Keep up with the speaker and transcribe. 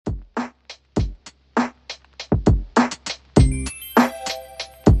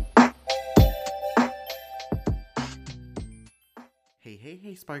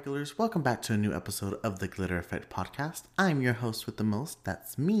Hey, sparklers, welcome back to a new episode of the Glitter Effect Podcast. I'm your host with the most,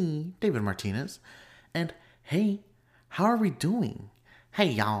 that's me, David Martinez. And hey, how are we doing? Hey,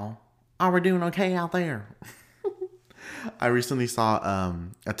 y'all, are we doing okay out there? I recently saw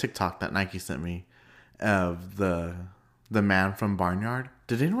a TikTok that Nike sent me of the man from Barnyard.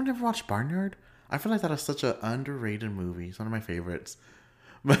 Did anyone ever watch Barnyard? I feel like that is such an underrated movie. It's one of my favorites.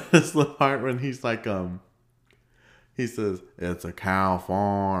 But it's the part when he's like, he says, "It's a cow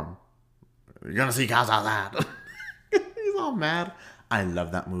farm. You're gonna see cows outside." He's all mad. I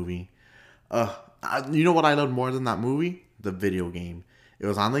love that movie. You know what I loved more than that movie? The video game. It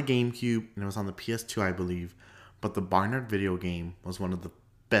was on the GameCube and it was on the PS2, I believe. But the Barnard video game was one of the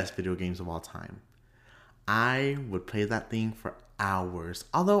best video games of all time. I would play that thing for hours,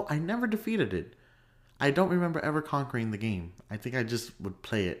 although I never defeated it. I don't remember ever conquering the game. I think I just would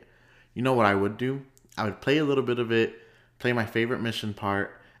play it. You know what I would do? I would play a little bit of it, play my favorite mission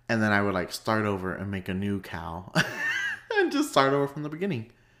part, and then I would like start over and make a new cow. And just start over from the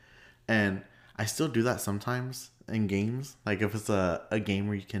beginning. And I still do that sometimes in games. Like if it's a game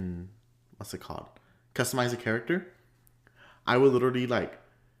where you can, what's it called? Customize a character. I would literally like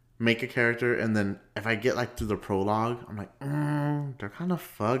make a character, and then if I get like through the prologue, I'm like, they're kind of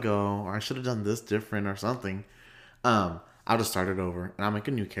fuggo, or I should have done this different or something. I'll just start it over and I'll make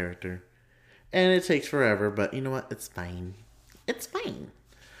a new character. And it takes forever, but you know what? It's fine. It's fine.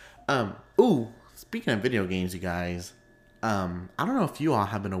 Speaking of video games, you guys, I don't know if you all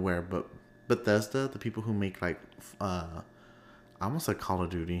have been aware, but Bethesda, the people who make like, I almost said Call of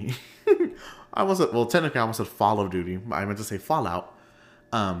Duty. Technically I almost said Fall of Duty. I meant to say Fallout.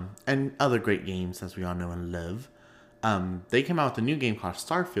 And other great games, as we all know and love. They came out with a new game called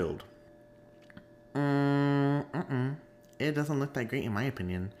Starfield. It doesn't look that great in my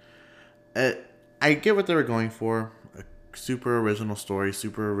opinion. I get what they were going for. A super original story,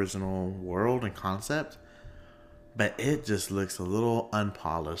 super original world and concept. But it just looks a little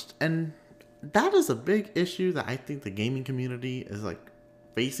unpolished. And that is a big issue that I think the gaming community is like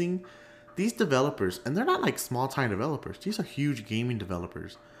facing. These developers, and they're not like small time developers. These are huge gaming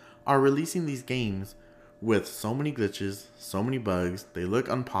developers, are releasing these games with so many glitches, so many bugs. They look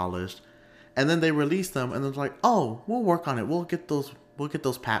unpolished. And then they release them and they're like, oh, we'll work on it. We'll get those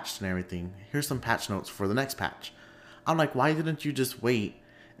patched and everything. Here's some patch notes for the next patch. I'm like, why didn't you just wait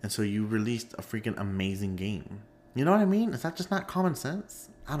until you released a freaking amazing game? You know what I mean? Is that just not common sense?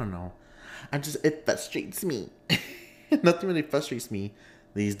 I don't know. It frustrates me. Nothing really frustrates me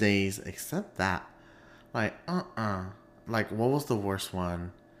these days except that. Like, Like, what was the worst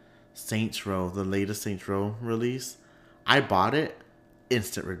one? Saints Row, the latest Saints Row release. I bought it.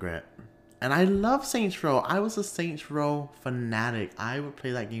 Instant regret. And I love Saints Row. I was a Saints Row fanatic. I would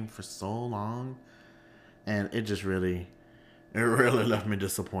play that game for so long. And it really left me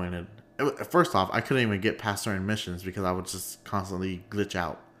disappointed. First off, I couldn't even get past certain missions because I would just constantly glitch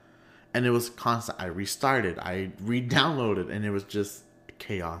out. And it was constant. I restarted. I re-downloaded. And it was just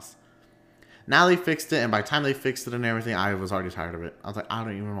chaos. Now they fixed it. And by the time they fixed it and everything, I was already tired of it. I was like, I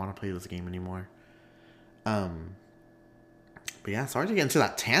don't even want to play this game anymore. But yeah, sorry to get into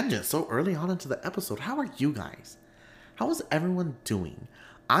that tangent so early on into the episode. How are you guys? How is everyone doing?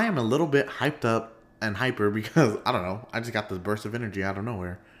 I am a little bit hyped up and hyper because, I don't know, I just got this burst of energy out of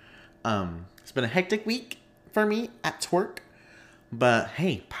nowhere. It's been a hectic week for me at work. But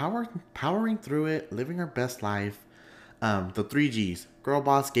hey, powering through it, living our best life. The 3Gs, girl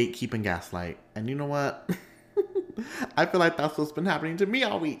boss, gatekeep, and gaslight. And you know what? I feel like that's what's been happening to me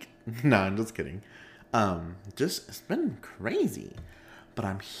all week. No, I'm just kidding. It's been crazy, but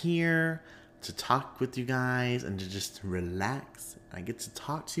I'm here to talk with you guys and to just relax. I get to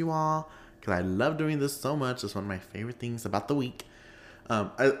talk to you all because I love doing this so much. It's one of my favorite things about the week.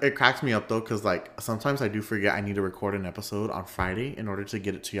 It cracks me up though, because like sometimes I do forget I need to record an episode on Friday in order to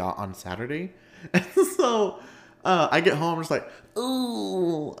get it to y'all on Saturday. And so I get home, I'm just like,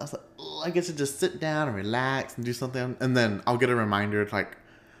 I get to just sit down and relax and do something, and then I'll get a reminder like,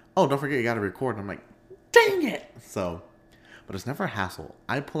 oh, don't forget you got to record. And I'm like, dang it! So, but it's never a hassle.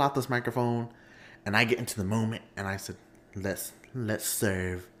 I pull out this microphone and I get into the moment and I said, let's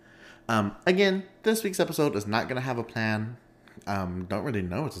serve. Again, this week's episode is not gonna have a plan. Don't really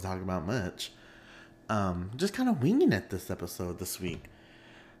know what to talk about much. Just kind of winging it this episode this week.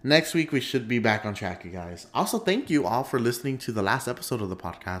 Next week we should be back on track, you guys. Also, thank you all for listening to the last episode of the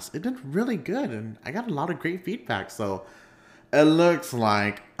podcast. It did really good and I got a lot of great feedback. So it looks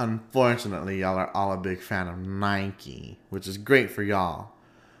like, unfortunately, y'all are all a big fan of Nike, which is great for y'all,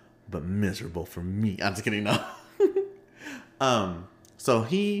 but miserable for me. I'm just kidding, no. So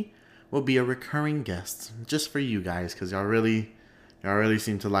he will be a recurring guest just for you guys, because y'all really Y'all really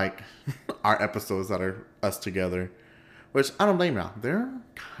seem to like our episodes that are us together. Which, I don't blame y'all. They're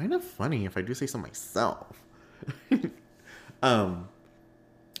kind of funny, if I do say so myself.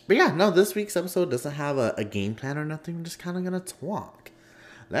 But yeah, no, this week's episode doesn't have a game plan or nothing. We're just kind of going to talk.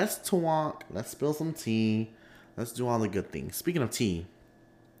 Let's talk. Let's spill some tea. Let's do all the good things. Speaking of tea,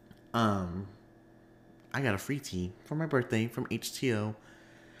 I got a free tea for my birthday from HTO.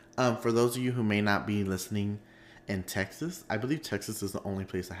 For those of you who may not be listening in Texas, I believe Texas is the only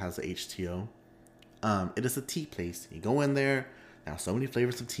place that has a HTO. It is a tea place. You go in there, there are so many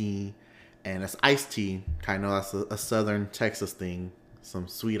flavors of tea, and it's iced tea. I know that's a southern Texas thing, some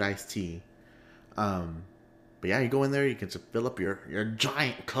sweet iced tea. But yeah, you go in there, you can just fill up your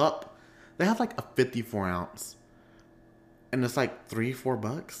giant cup. They have like a 54 ounce, and it's like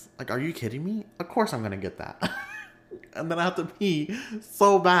 $3-4. Like, are you kidding me? Of course I'm gonna get that. And then I have to pee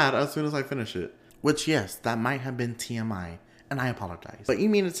so bad as soon as I finish it. Which, yes, that might have been TMI. And I apologize. But you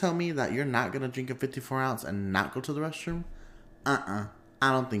mean to tell me that you're not going to drink a 54 ounce and not go to the restroom? I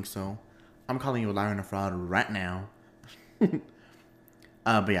don't think so. I'm calling you a liar and a fraud right now.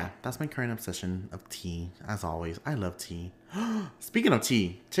 But yeah, that's my current obsession of tea. As always, I love tea. Speaking of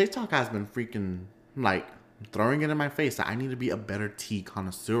tea, TikTok has been freaking, like, throwing it in my face that I need to be a better tea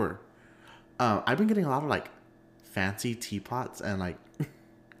connoisseur. I've been getting a lot of, like, fancy teapots and, like,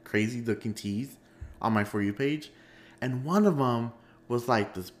 crazy looking teas on my For You page. And one of them was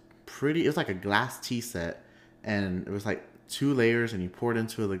like this pretty, it was like a glass tea set. And it was like 2 layers and you poured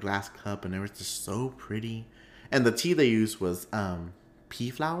into the glass cup and it was just so pretty. And the tea they used was pea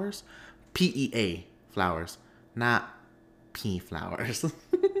flowers. PEA flowers, not pea flowers.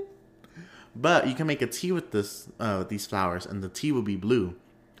 But you can make a tea with these flowers and the tea will be blue.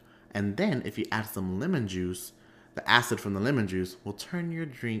 And then if you add some lemon juice, the acid from the lemon juice will turn your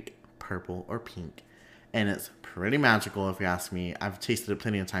drink purple or pink. And it's pretty magical, if you ask me. I've tasted it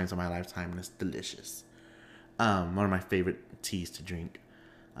plenty of times in my lifetime, and it's delicious. One of my favorite teas to drink.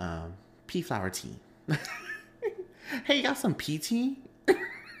 Pea flower tea. Hey, you got some pea tea?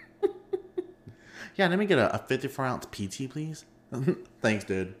 Yeah, let me get a 54 ounce pea tea, please. Thanks,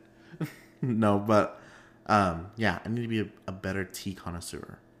 dude. No, but, yeah, I need to be a better tea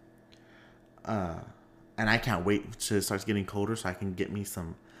connoisseur. And I can't wait till it starts getting colder so I can get me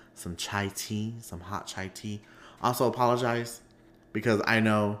some chai tea, some hot chai tea. Also apologize because I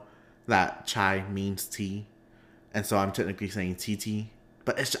know that chai means tea, and so I'm technically saying tea,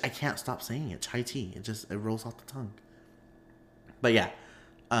 but I can't stop saying it. Chai tea. It rolls off the tongue. But yeah,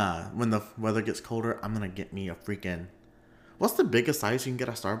 when the weather gets colder, I'm gonna get me a freaking. What's the biggest size you can get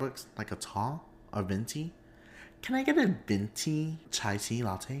at Starbucks? Like a tall, a venti. Can I get a venti chai tea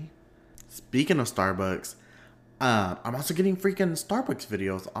latte? Speaking of Starbucks. I'm also getting freaking Starbucks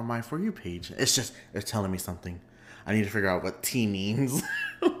videos on my For You page. It's telling me something. I need to figure out what tea means.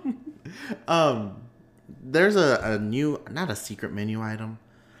 There's a new, not a secret menu item.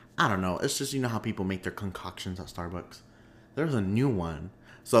 I don't know. It's just, you know how people make their concoctions at Starbucks. There's a new one.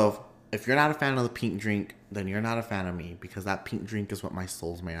 So if you're not a fan of the pink drink, then you're not a fan of me because that pink drink is what my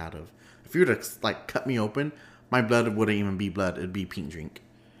soul's made out of. If you were to like cut me open, my blood wouldn't even be blood. It'd be pink drink.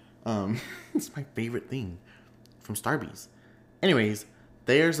 It's my favorite thing. From Starbucks. Anyways,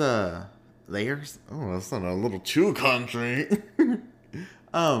 there's oh, that's not a little too country.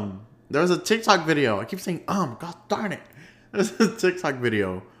 There was a TikTok video. I keep saying, god darn it. There's a TikTok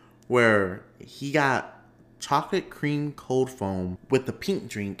video where he got chocolate cream cold foam with the pink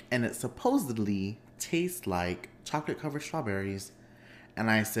drink, and it supposedly tastes like chocolate covered strawberries. And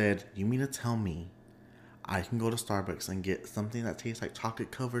I said, you mean to tell me I can go to Starbucks and get something that tastes like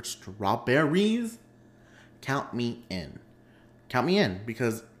chocolate covered strawberries? Count me in. Count me in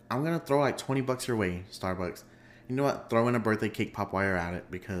because I'm going to throw like $20 your way, Starbucks. You know what? Throw in a birthday cake pop while you're at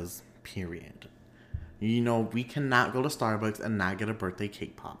it because, period. You know, we cannot go to Starbucks and not get a birthday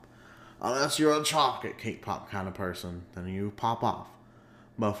cake pop. Unless you're a chocolate cake pop kind of person, then you pop off.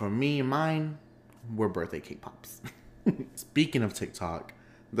 But for me and mine, we're birthday cake pops. Speaking of TikTok,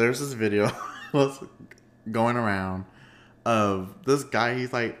 there's this video going around of this guy.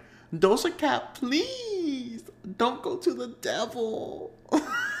 He's like, Doja Cat, please don't go to the devil.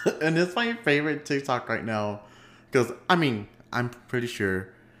 And it's my favorite TikTok right now. Because, I mean, I'm pretty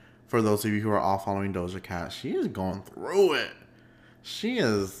sure for those of you who are all following Doja Cat, she is going through it. She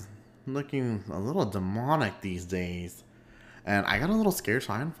is looking a little demonic these days. And I got a little scared,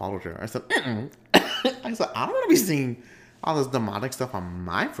 so I unfollowed her. I said, I don't want to be seeing all this demonic stuff on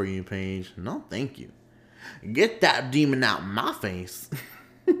my For You page. No, thank you. Get that demon out my face.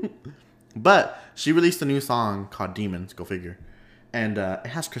 But she released a new song called Demons, go figure. And it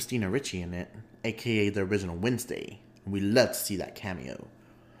has Christina Ricci in it, aka the original Wednesday. We love to see that cameo.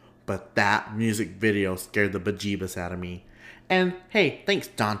 But that music video scared the bejeebus out of me. And hey, thanks,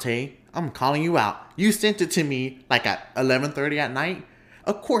 Dante. I'm calling you out. You sent it to me like at 11:30 at night.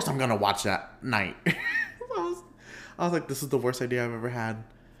 Of course I'm gonna watch that night. I was like, this is the worst idea I've ever had.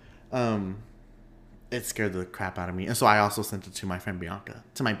 It scared the crap out of me. And so I also sent it to my friend Bianca,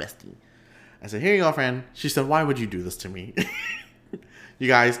 to my bestie. I said, here you go, friend. She said, why would you do this to me? You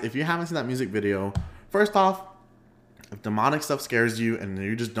guys, if you haven't seen that music video, first off, if demonic stuff scares you and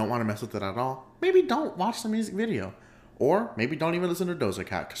you just don't want to mess with it at all, maybe don't watch the music video. Or maybe don't even listen to Doja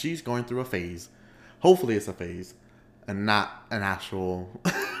Cat because she's going through a phase. Hopefully it's a phase and not an actual...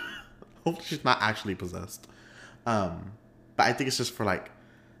 Hopefully she's not actually possessed. But I think it's just for like...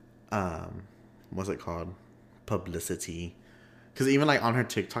 what's it called? Publicity. Because even like on her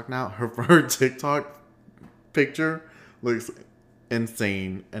TikTok now, her TikTok picture looks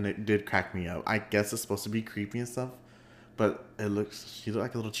insane, and it did crack me up. I guess it's supposed to be creepy and stuff, but she looked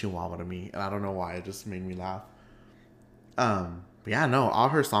like a little chihuahua to me, and I don't know why. It just made me laugh. But yeah, no, all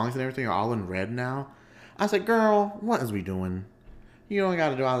her songs and everything are all in red now. I was like, girl, what is we doing? You don't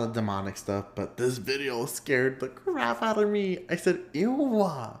gotta do all the demonic stuff, but this video scared the crap out of me. I said, ew.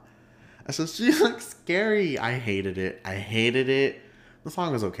 I said, she looks scary. I hated it. The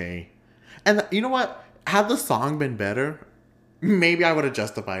song was okay. And you know what? Had the song been better, maybe I would have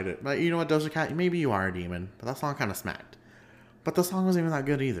justified it. But you know what, Doja Cat? Maybe you are a demon. But that song kind of smacked. But the song wasn't even that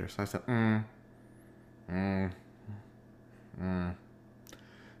good either. So I said,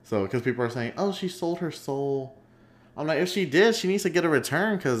 So, because people are saying, oh, she sold her soul. I'm like, if she did, she needs to get a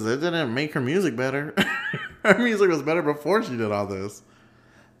return because it didn't make her music better. Her music was better before she did all this.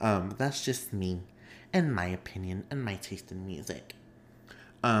 That's just me and my opinion and my taste in music.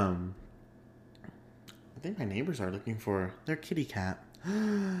 I think my neighbors are looking for their kitty cat.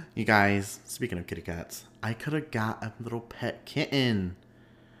 You guys, speaking of kitty cats, I could have got a little pet kitten,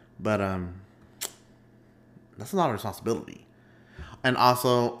 but that's a lot of responsibility. And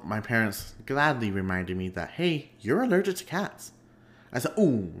also, my parents gladly reminded me that, hey, you're allergic to cats. I said,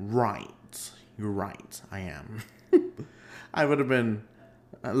 oh, right. You're right. I am. I would have been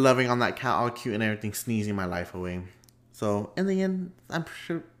loving on that cat all cute and everything, sneezing my life away. So, in the end, I'm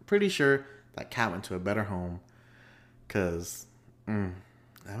pretty sure that cat went to a better home. Because,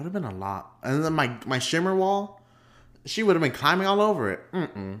 that would have been a lot. And then my shimmer wall, she would have been climbing all over it.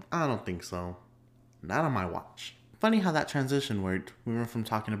 I don't think so. Not on my watch. Funny how that transition worked. We went from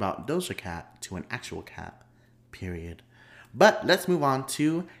talking about Doja Cat to an actual cat. Period. But let's move on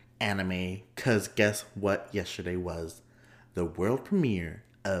to anime. Because guess what yesterday was? The world premiere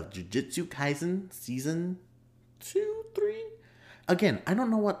of Jujutsu Kaisen Season 2, 3? Again, I don't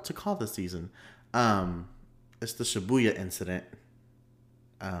know what to call this season. It's the Shibuya incident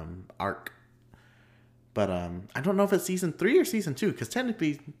arc. But I don't know if it's Season 3 or Season 2. Because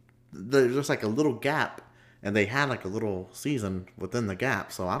technically, there's just like a little gap. And they had like a little season within the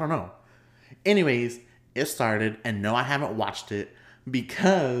gap. So I don't know. Anyways, it started. And no, I haven't watched it.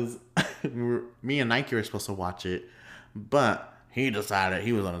 Because me and Nike were supposed to watch it. But he decided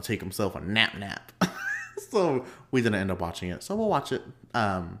he was going to take himself a nap. So we didn't end up watching it. So we'll watch it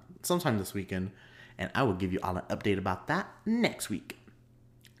sometime this weekend. And I will give you all an update about that next week.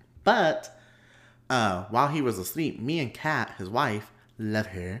 But while he was asleep, me and Kat, his wife, love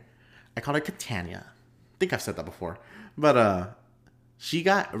her. I call her Catania. I think I've said that before. But she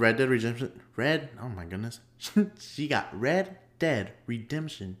got Red Dead Redemption. Oh my goodness. She got Red Dead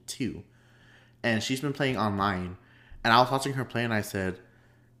Redemption 2. And she's been playing online. And I was watching her play and I said,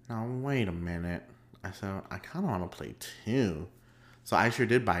 now wait a minute. I said, I kind of want to play 2. So I sure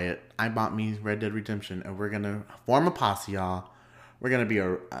did buy it. I bought me Red Dead Redemption. And we're going to form a posse, y'all. We're going to be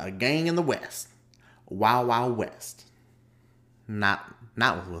a gang in the West. Wild Wild West. Not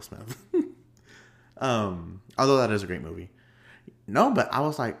with Will Smith. Although that is a great movie. No, but I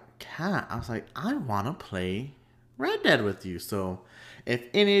was like, Kat, I want to play Red Dead with you. So if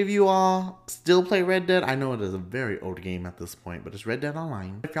any of you all still play Red Dead, I know it is a very old game at this point, but it's Red Dead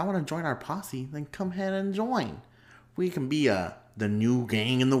Online. If y'all want to join our posse, then come ahead and join. We can be the new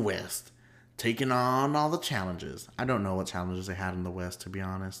gang in the West, taking on all the challenges. I don't know what challenges they had in the West, to be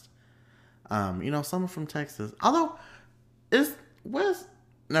honest. Some are from Texas. Although,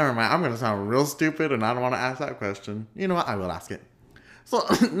 never mind, I'm going to sound real stupid and I don't want to ask that question. You know what? I will ask it. So,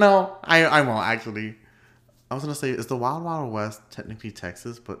 no, I won't actually. I was going to say, is the Wild Wild West technically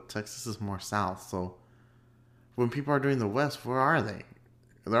Texas? But Texas is more south. So, when people are doing the West, where are they?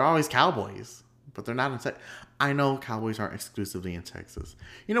 They're always cowboys. But they're not in Texas. I know cowboys aren't exclusively in Texas.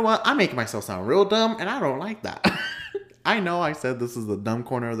 You know what? I'm making myself sound real dumb and I don't like that. I know I said this is the dumb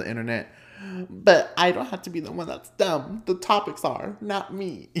corner of the internet. But I don't have to be the one that's dumb. The topics are, not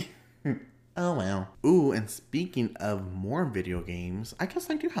me. Oh well. Ooh, and speaking of more video games, I guess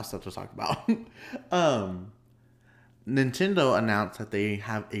I do have stuff to talk about. um, Nintendo announced that they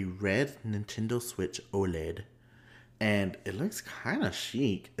have a red Nintendo Switch OLED, and it looks kind of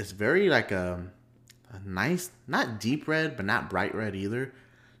chic. It's very like a nice, not deep red, but not bright red either.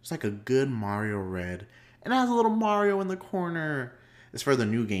 It's like a good Mario red, and it has a little Mario in the corner. It's for the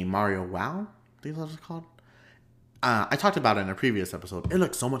new game Mario Wow. I think that's what it's called. I talked about it in a previous episode. It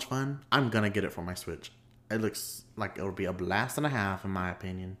looks so much fun. I'm gonna get it for my Switch. It looks like it'll be a blast and a half, in my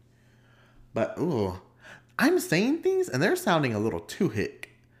opinion. But ooh, I'm saying things and they're sounding a little too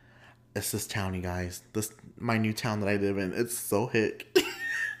hick. It's this town, you guys. This my new town that I live in. It's so hick,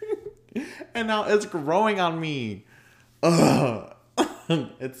 and now it's growing on me. Ugh.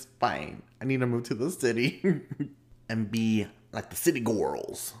 It's fine. I need to move to the city and be like the city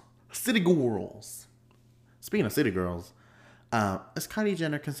girls. City girls. Speaking of city girls, is Kylie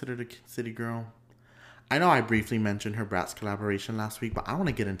Jenner considered a city girl? I know I briefly mentioned her Bratz collaboration last week, but I want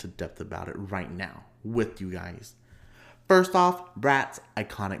to get into depth about it right now with you guys. First off, Bratz,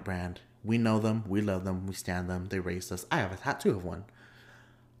 iconic brand. We know them, we love them, we stand them, they raised us. I have a tattoo of one.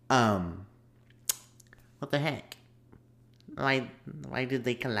 What the heck? Why did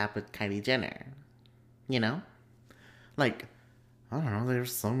they collab with Kylie Jenner? You know? Like, I don't know,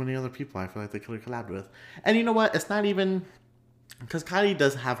 there's so many other people I feel like they could have collabed with. And you know what? It's not even... Because Kylie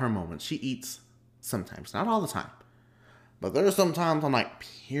does have her moments. She eats sometimes, not all the time. But there's sometimes I'm like,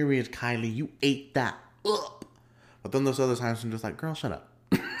 period, Kylie, you ate that up. But then there's other times I'm just like, girl, shut up.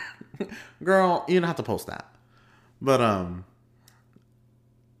 Girl, you don't have to post that. But,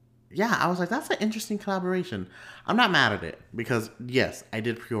 yeah, I was like, that's an interesting collaboration. I'm not mad at it. Because, yes, I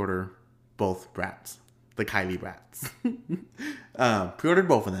did pre-order both Bratz. The Kylie Bratz. Pre-ordered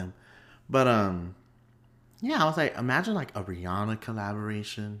both of them. But, yeah, I was like, imagine like a Rihanna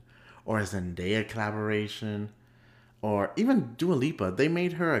collaboration. Or a Zendaya collaboration. Or even Dua Lipa. They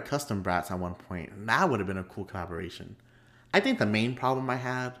made her a custom Bratz at one point. That would have been a cool collaboration. I think the main problem I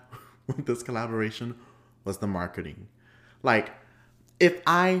had with this collaboration was the marketing. Like,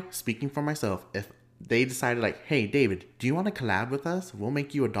 speaking for myself, if they decided like, hey, David, do you want to collab with us? We'll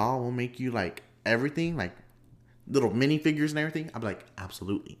make you a doll. We'll make you like everything, like little minifigures and everything. I'd be like,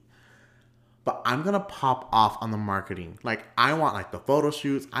 absolutely. But I'm going to pop off on the marketing. Like, I want like the photo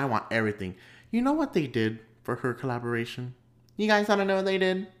shoots. I want everything. You know what they did for her collaboration? You guys want to know what they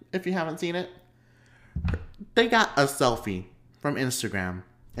did if you haven't seen it? They got a selfie from Instagram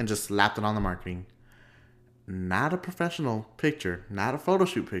and just slapped it on the marketing. Not a professional picture, not a photo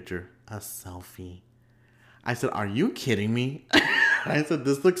shoot picture, a selfie. I said, are you kidding me? I said,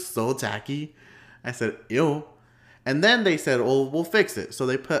 this looks so tacky. I said, ew. And then they said, oh, we'll fix it. So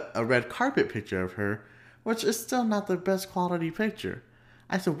they put a red carpet picture of her, which is still not the best quality picture.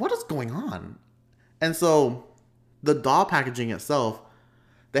 I said, what is going on? And so the doll packaging itself,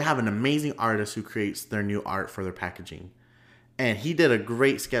 they have an amazing artist who creates their new art for their packaging. And he did a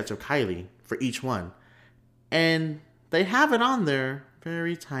great sketch of Kylie for each one. And they have it on there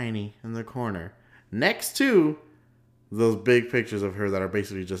very tiny in the corner. Next to those big pictures of her that are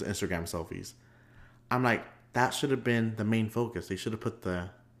basically just Instagram selfies. I'm like, that should have been the main focus. They should have put the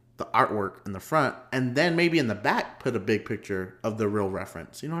artwork in the front. And then maybe in the back put a big picture of the real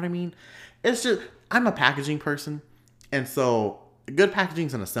reference. You know what I mean? It's just, I'm a packaging person. And so good packaging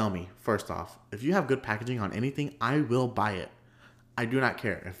is going to sell me, first off. If you have good packaging on anything, I will buy it. I do not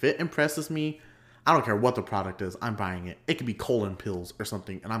care. If it impresses me, I don't care what the product is, I'm buying it. It could be colon pills or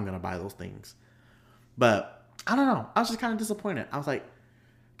something, and I'm going to buy those things. But, I don't know. I was just kind of disappointed. I was like,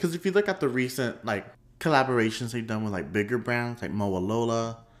 because if you look at the recent, like, collaborations they've done with, like, bigger brands, like Moa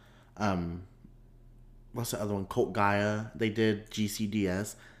Lola, what's the other one? Cult Gaia. They did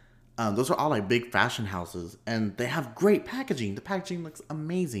GCDS. Those are all, like, big fashion houses, and they have great packaging. The packaging looks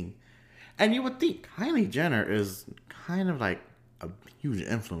amazing. And you would think Kylie Jenner is kind of, like, a huge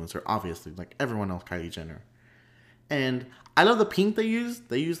influencer, obviously, like everyone else, Kylie Jenner. And I love the pink they used.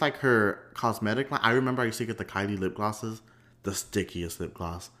 They used like her cosmetic line. I remember I used to get the Kylie lip glosses, the stickiest lip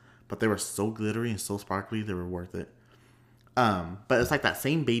gloss, but they were so glittery and so sparkly, they were worth it. But it's like that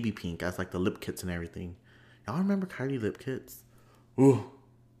same baby pink as like the lip kits and everything. Y'all remember Kylie lip kits? Ooh,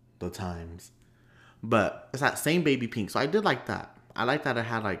 the times. But it's that same baby pink, so I did like that. I like that it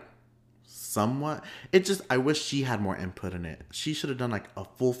had like somewhat. It just, I wish she had more input in it. She should have done like a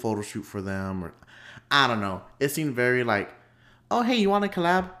full photo shoot for them, or I don't know. It seemed very like, oh hey, you want to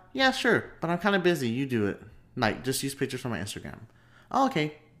collab? Yeah, sure, but I'm kind of busy. You do it. Like, just use pictures from my Instagram. Oh,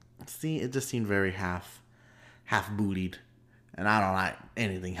 okay. See, it just seemed very half bootied, and I don't like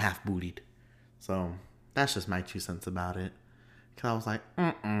anything half bootied. So that's just my 2 cents about it. Because I was like,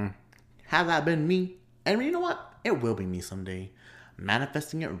 have that been me? And you know what? It will be me someday.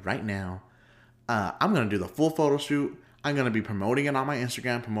 Manifesting it right now. I'm going to do the full photo shoot. I'm going to be promoting it on my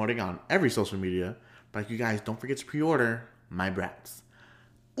Instagram, promoting it on every social media. But you guys, don't forget to pre-order my brats.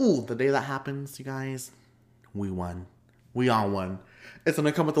 Ooh, the day that happens, you guys, we won. We all won. It's going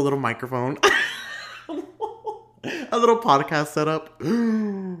to come with a little microphone. A little podcast setup.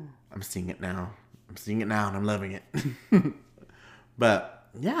 I'm seeing it now. And I'm loving it. But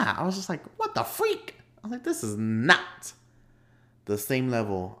yeah, I was just like, what the freak? I was like, this is not the same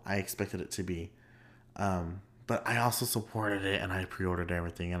level I expected it to be. But I also supported it and I pre-ordered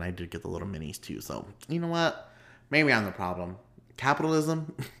everything and I did get the little minis too. So you know what? Maybe I'm the problem.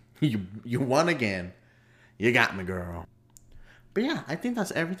 Capitalism, you won again. You got me, girl. But yeah, I think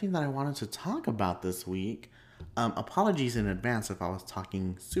that's everything that I wanted to talk about this week. Apologies in advance if I was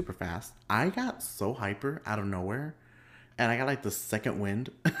talking super fast. I got so hyper out of nowhere. And I got like the second wind.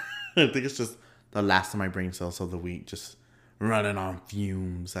 I think it's just the last of my brain cells of the week. Just running on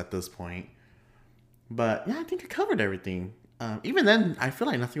fumes at this point. But yeah, I think I covered everything. Even then, I feel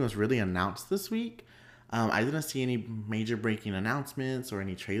like nothing was really announced this week. I didn't see any major breaking announcements or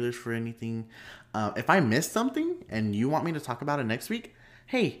any trailers for anything. If I missed something and you want me to talk about it next week,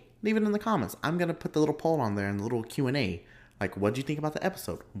 hey, leave it in the comments. I'm going to put the little poll on there and the little Q&A. Like, what do you think about the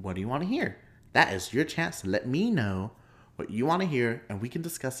episode? What do you want to hear? That is your chance to let me know what you want to hear, and we can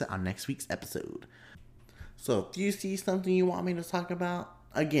discuss it on next week's episode. So if you see something you want me to talk about,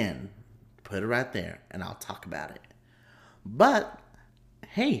 again, put it right there, and I'll talk about it. But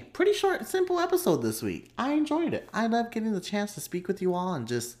hey, pretty short, simple episode this week. I enjoyed it. I love getting the chance to speak with you all and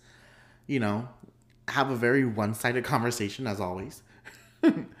just, have a very one-sided conversation as always.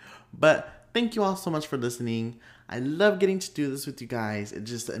 But thank you all so much for listening. I love getting to do this with you guys.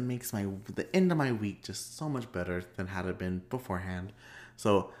 It makes the end of my week just so much better than had it been beforehand.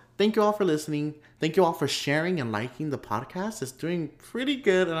 So thank you all for listening. Thank you all for sharing and liking the podcast. It's doing pretty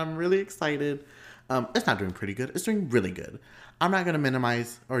good and I'm really excited. It's not doing pretty good. It's doing really good. I'm not going to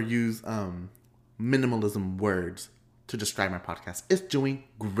minimize or use minimalism words to describe my podcast. It's doing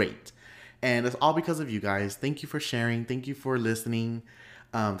great. And it's all because of you guys. Thank you for sharing. Thank you for listening.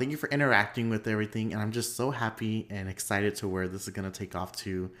 Thank you for interacting with everything. And I'm just so happy and excited to where this is going to take off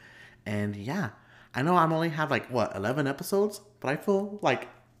to. And yeah, I know I'm only have 11 episodes, but I feel like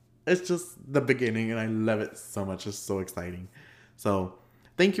it's just the beginning and I love it so much. It's so exciting. So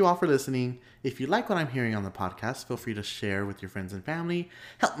thank you all for listening. If you like what I'm hearing on the podcast, feel free to share with your friends and family.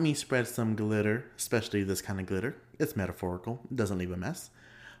 Help me spread some glitter, especially this kind of glitter. It's metaphorical. It doesn't leave a mess.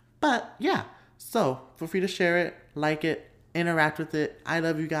 But yeah, so feel free to share it, like it, interact with it. I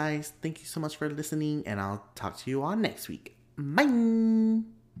love you guys. Thank you so much for listening, and I'll talk to you all next week.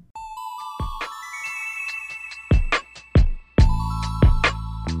 Bye.